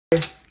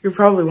You're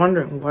probably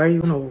wondering, why are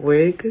you in a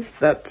wig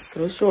that's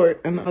so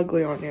short and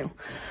ugly on you?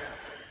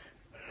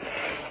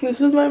 This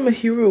is my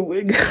Mahiru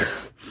wig.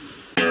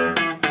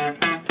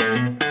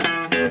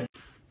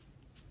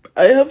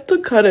 I have to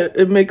cut it.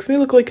 It makes me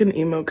look like an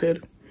emo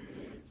kid.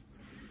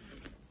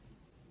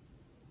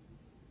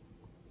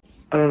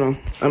 I don't know.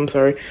 I'm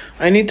sorry.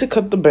 I need to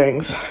cut the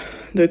bangs.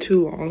 They're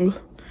too long,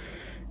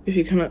 if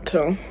you cannot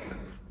tell.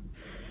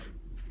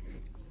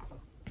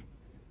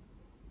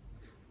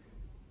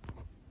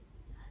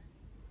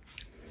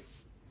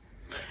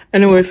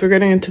 Anyways, we're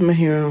getting into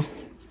Mahiru.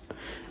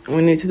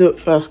 We need to do it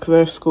fast because I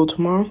have school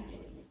tomorrow.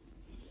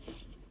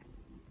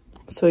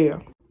 So yeah.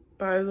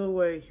 By the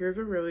way, here's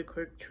a really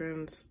quick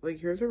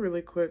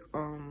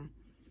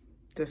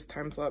this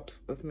time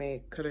lapse of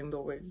me cutting the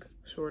wig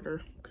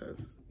shorter,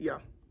 because yeah.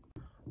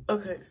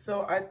 Okay,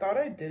 so I thought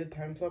I did a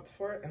time lapse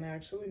for it and I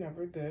actually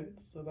never did,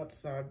 so that's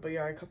sad. But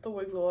yeah, I cut the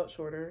wigs a lot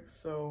shorter,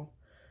 so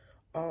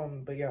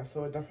but yeah,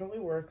 so it definitely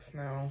works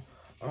now.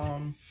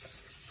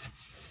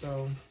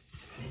 So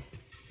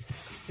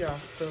yeah,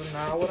 so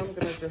now what I'm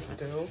gonna just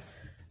do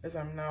is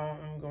I'm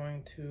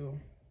going to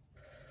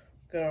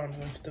get on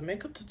with the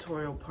makeup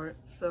tutorial part.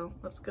 So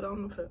let's get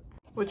on with it.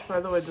 Which, by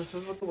the way, this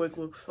is what the wig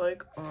looks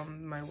like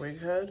on my wig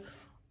head.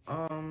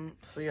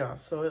 So yeah,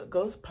 so it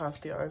goes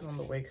past the eyes on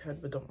the wig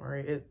head, but don't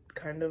worry, it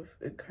kind of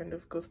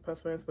goes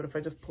past my eyes, but if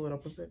I just pull it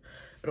up a bit,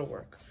 it'll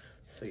work.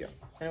 So yeah.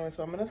 Anyway,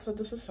 so I'm gonna set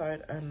this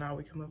aside and now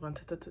we can move on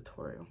to the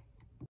tutorial.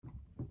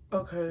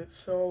 Okay,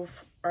 so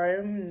I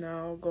am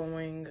now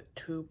going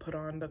to put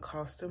on the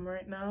costume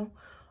right now.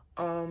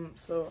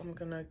 So I'm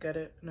gonna get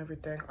it and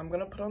everything. I'm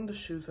gonna put on the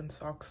shoes and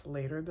socks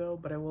later though,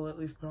 but I will at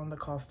least put on the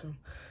costume.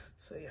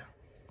 So yeah.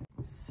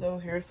 So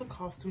here's the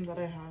costume that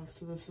I have.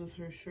 So this is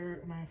her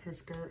shirt and I have her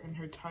skirt and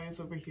her tie is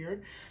over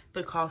here.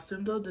 The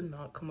costume though did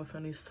not come with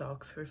any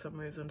socks for some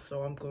reason,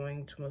 so I'm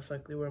going to most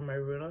likely wear my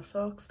Runa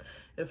socks.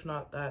 If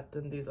not that,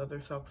 then these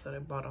other socks that I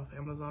bought off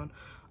Amazon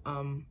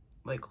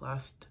like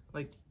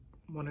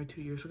 1 or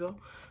 2 years ago.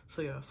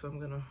 So yeah, so I'm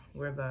gonna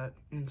wear that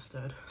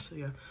instead. So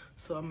yeah,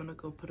 so I'm gonna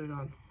go put it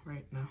on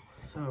right now.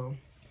 So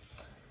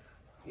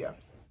yeah,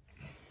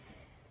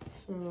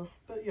 so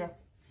but yeah.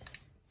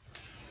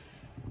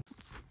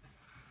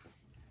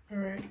 All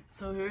right,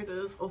 so here it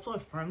is. Also, I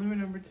finally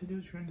remembered to do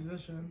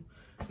transition.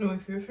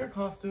 Anyways, here's her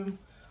costume.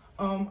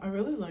 I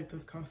really like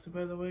this costume,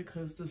 by the way,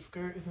 because the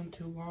skirt isn't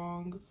too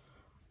long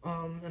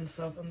and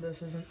stuff, and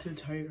this isn't too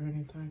tight or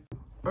anything.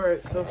 All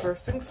right, so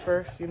first things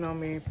first, you know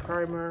me,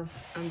 primer,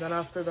 and then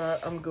after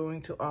that I'm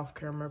going to off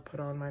camera put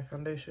on my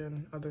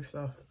foundation, other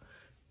stuff,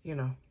 you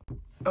know.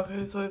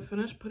 Okay, so I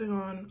finished putting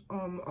on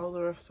all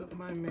the rest of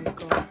my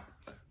makeup,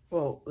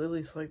 well, at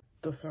least like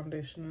the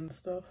foundation and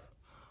stuff.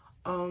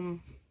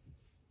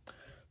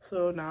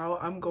 So now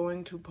I'm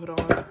going to put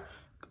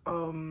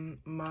on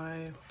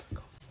my,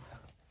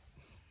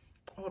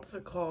 what's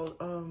it called,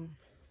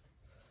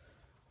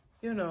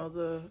 you know,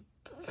 the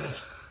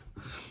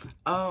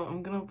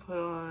I'm gonna put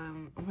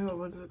on, oh my god,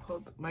 what is it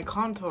called? My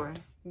contour.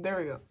 There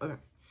we go. Okay.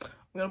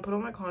 I'm gonna put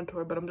on my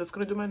contour, but I'm just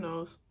gonna do my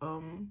nose.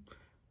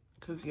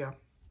 Cause yeah,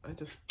 I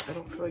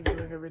don't feel like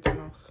doing everything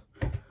else.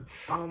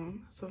 So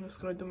I'm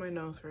just gonna do my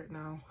nose right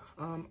now.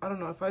 I don't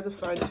know, if I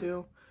decide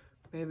to,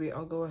 maybe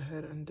I'll go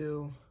ahead and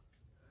do,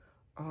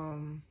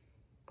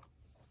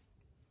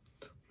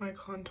 my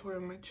contour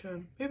and my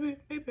chin. Maybe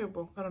I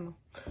will. I don't know.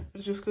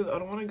 It's just cause I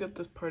don't want to get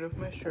this part of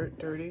my shirt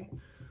dirty.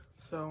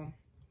 So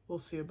we'll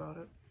see about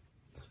it.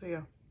 So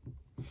yeah.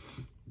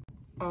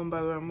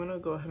 By the way, I'm gonna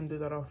go ahead and do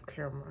that off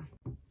camera.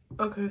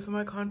 Okay, so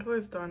my contour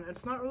is done.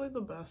 It's not really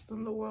the best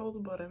in the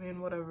world, but I mean,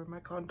 whatever. My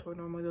contour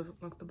normally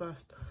doesn't look the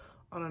best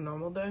on a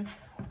normal day.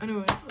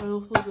 Anyways, I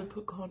also did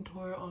put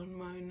contour on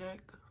my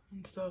neck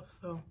and stuff,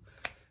 so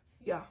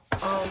yeah.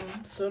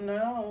 So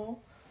now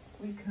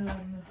we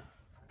can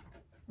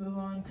move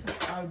on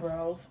to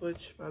eyebrows,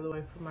 which, by the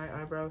way, for my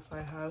eyebrows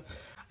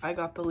I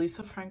got the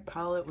Lisa Frank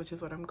palette, which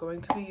is what I'm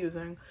going to be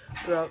using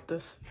throughout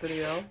this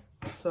video.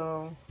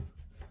 So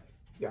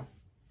yeah,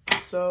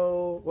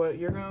 so what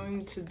you're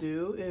going to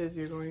do is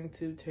you're going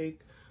to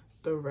take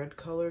the red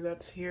color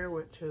that's here,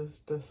 which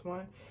is this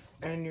one,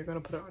 and you're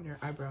going to put it on your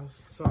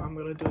eyebrows. So I'm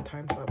going to do a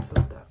time lapse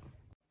of that.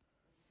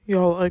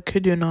 Y'all, I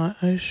kid you not,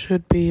 I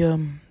should be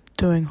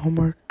doing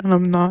homework and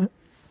I'm not.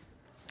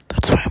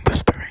 That's why I'm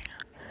whispering.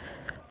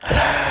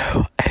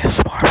 Hello,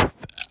 ASMR.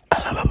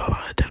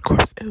 Dead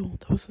corpse. Ew,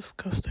 that was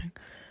disgusting.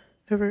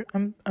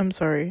 I'm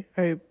sorry.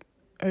 I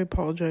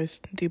apologize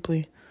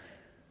deeply.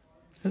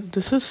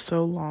 This is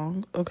so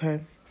long. Okay.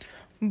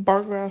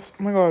 Bar graphs.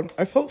 Oh my god,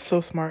 I felt so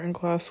smart in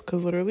class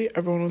because literally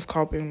everyone was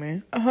copying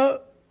me.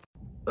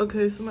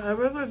 Okay, so my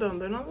eyebrows are done.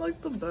 They're not like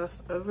the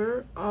best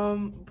ever,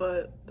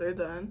 but they're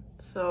done.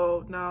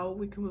 So now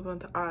we can move on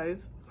to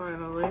eyes,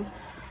 finally.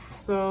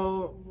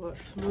 So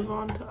let's move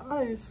on to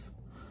eyes.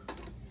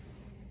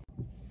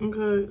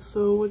 Okay,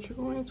 so what you're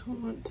going to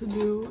want to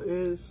do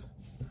is,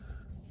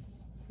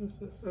 what's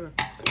this?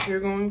 Okay. You're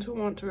going to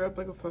want to grab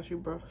like a fluffy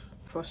brush,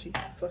 fluffy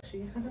brush,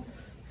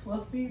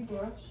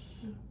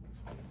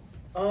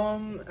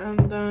 and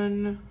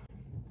then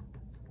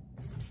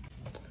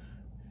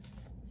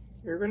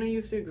you're gonna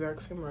use the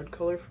exact same red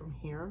color from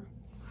here.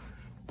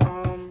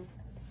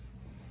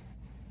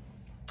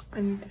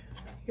 And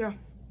yeah,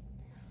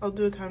 I'll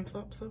do a time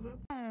lapse of it.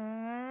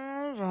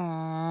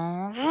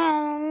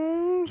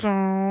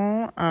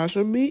 I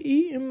should be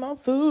eating my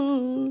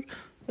food,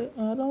 but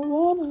I don't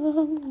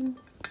wanna.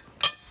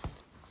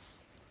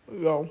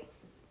 Yo.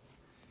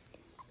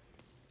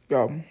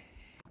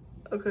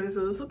 Okay,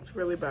 so this looks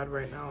really bad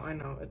right now. I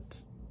know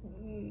it's,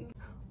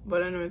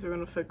 but anyways, we're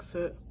gonna fix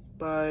it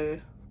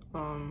by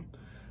I'm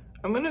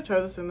gonna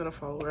try this thing that a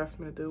follower asked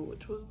me to do,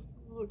 which was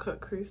the cut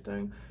crease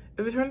thing.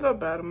 If it turns out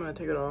bad, I'm gonna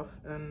take it off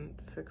and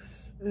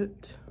fix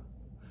it.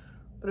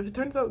 But if it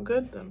turns out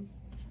good, then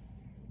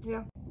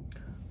yeah.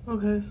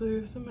 Okay, so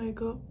here's the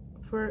makeup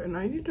for it, and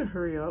I need to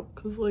hurry up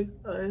because like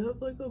I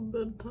have like a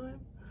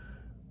bedtime,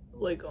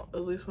 like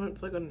at least when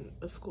it's like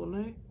a school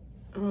night.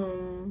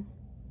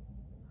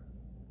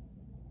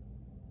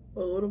 A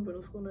little bit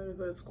of school night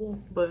if I had school,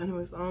 but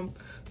anyways, so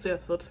yeah,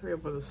 so let's hurry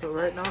up with this. So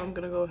right now I'm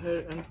gonna go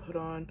ahead and put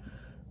on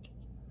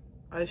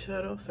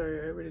eyeshadow. Sorry,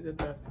 I already did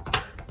that.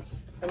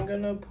 I'm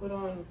gonna put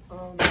on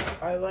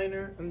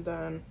eyeliner, and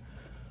then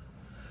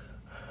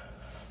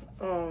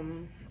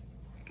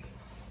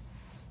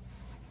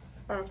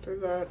after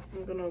that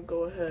I'm gonna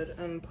go ahead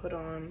and put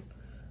on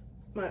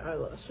my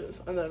eyelashes,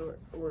 and then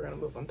we're gonna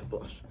move on to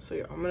blush. So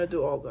yeah, I'm gonna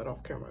do all that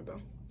off camera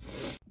though.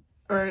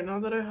 All right, now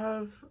that I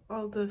have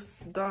all this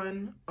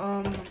done,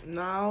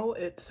 now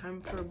it's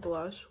time for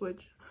blush,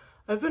 which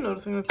I've been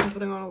noticing I've been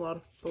putting on a lot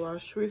of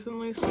blush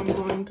recently, so I'm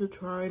going to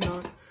try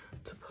not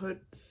to put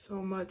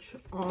so much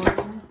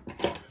on,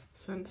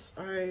 since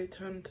I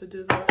tend to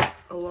do that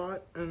a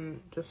lot,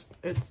 and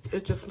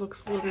it just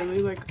looks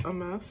literally like a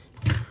mess.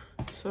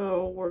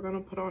 So we're gonna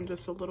put on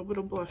just a little bit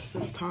of blush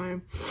this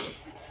time,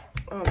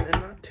 and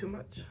not too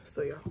much.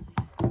 So yeah.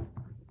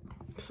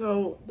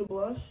 So the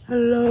blush that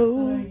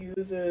I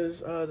use is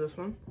this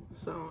one.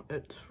 So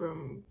it's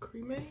from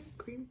creamy,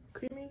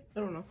 I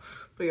don't know,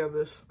 but yeah,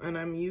 this, and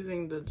I'm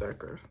using the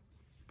darker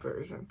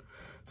version.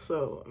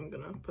 So I'm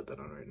gonna put that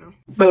on right now.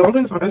 By the way, I'm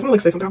doing this on, I just want to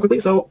like say something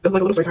quickly. So it's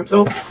like a little story time.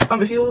 So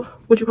which you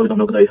probably don't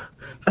know because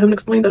I haven't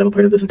explained that I'm a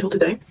part of this until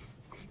today.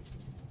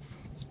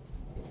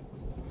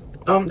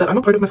 That I'm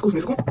a part of my school's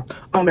musical,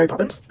 Mary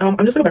Poppins. I'm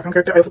just like a background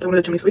character. I also play one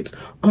of the chimney sweeps.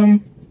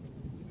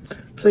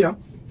 So yeah.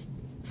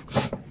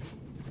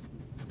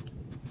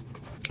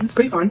 It's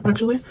pretty fun,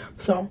 actually.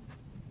 So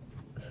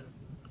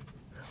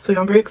yeah,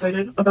 I'm very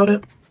excited about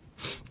it.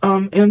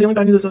 And the only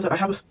bad news is that I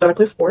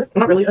play a sport. Well,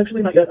 not really,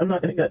 actually, not yet. I'm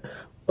not in it yet.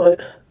 But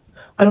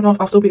I don't know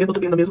if I'll still be able to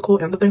be in the musical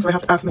and the thing, so I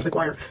have to ask Miss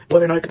McGuire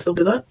whether or not I can still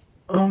do that.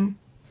 So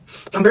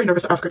I'm very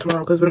nervous to ask her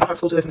tomorrow because we don't have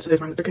school today since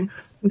today's my King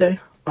day.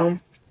 So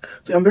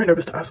yeah, I'm very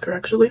nervous to ask her,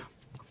 actually.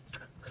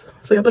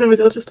 So yeah, but anyways,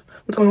 that's just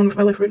what's going on with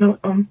my life right now.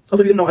 Also, if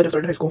you didn't know, I just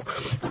started high school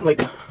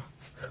like a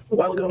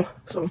while ago.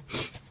 So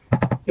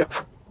yeah.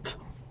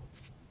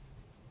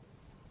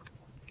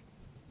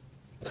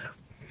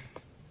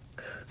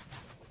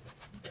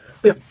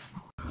 Yeah.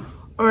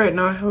 Alright,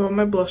 now I have all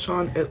my blush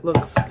on. It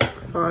looks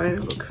fine. It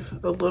looks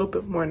a little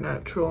bit more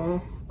natural.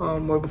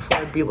 Where before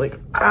I'd be like,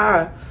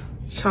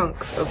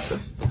 chunks of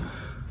just,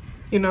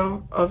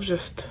 of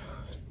just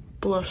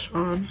blush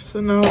on.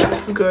 So now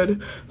it's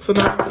good. So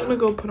now I'm gonna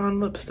go put on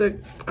lipstick.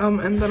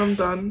 And then I'm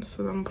done.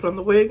 So then I'm gonna put on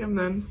the wig, and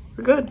then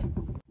we're good.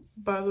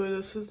 By the way,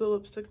 this is the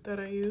lipstick that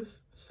I use.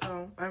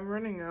 So I'm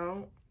running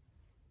out.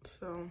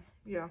 So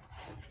yeah.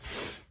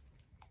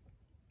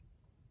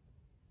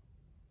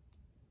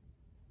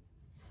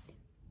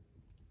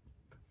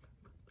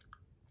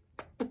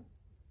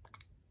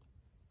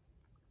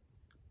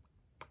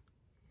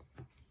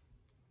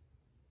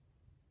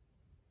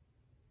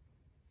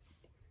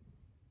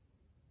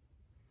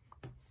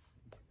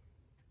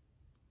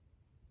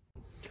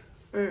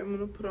 Alright, I'm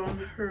gonna put on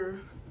her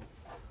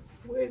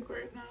wig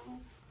right now.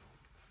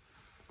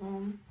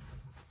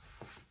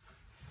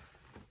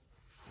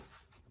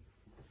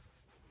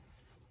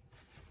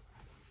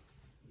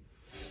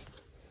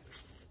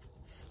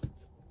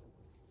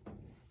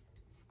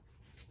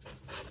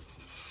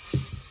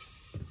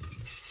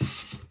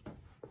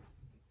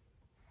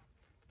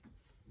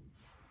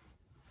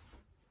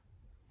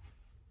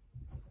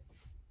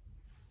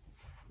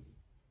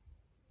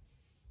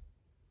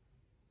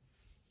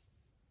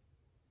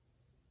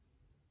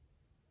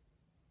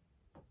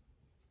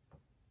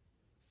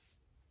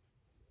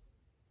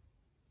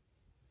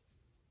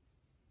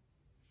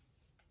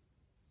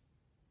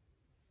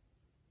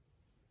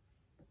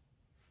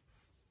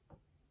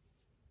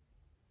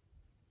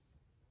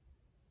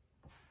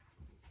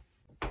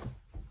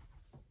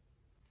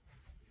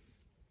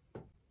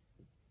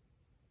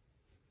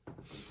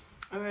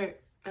 Alright,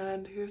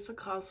 and here's the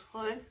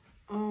cosplay.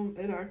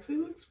 It actually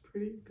looks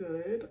pretty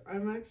good.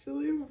 I'm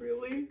actually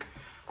really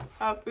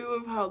happy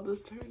with how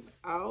this turned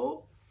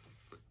out.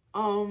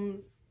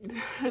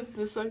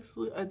 This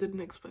actually, I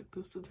didn't expect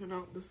this to turn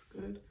out this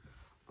good.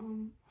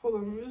 Hold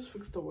on, let me just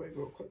fix the wig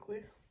real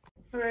quickly.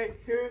 Alright,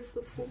 here's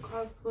the full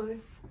cosplay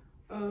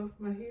of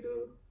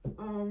Mahiru.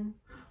 Oh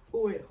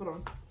wait, hold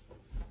on.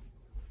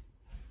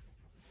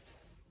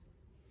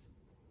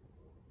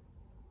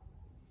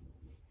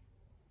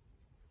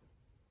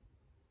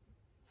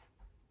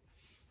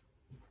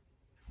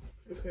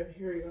 Okay,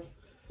 here we go.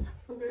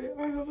 Okay,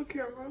 I have a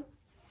camera.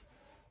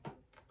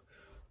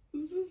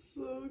 This is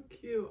so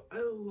cute.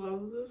 I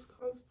love this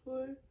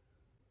cosplay.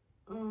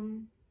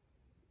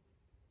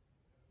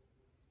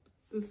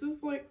 This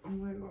is like, oh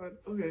my god,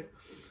 okay.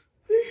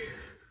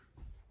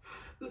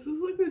 This is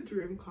like a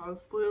dream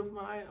cosplay of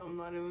mine, I'm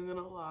not even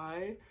gonna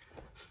lie.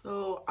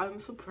 So I'm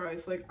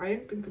surprised, like I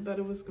didn't think that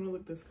it was gonna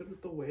look this good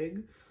with the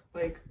wig.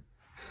 Like,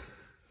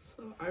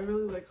 so I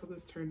really like how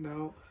this turned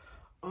out.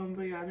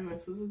 But yeah,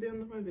 anyways, this is the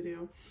end of my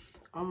video.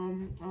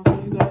 I'll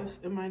see you guys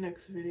in my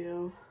next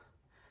video.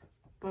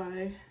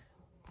 Bye.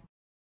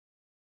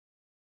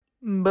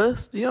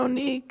 Bust your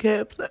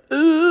kneecaps.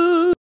 Ooh.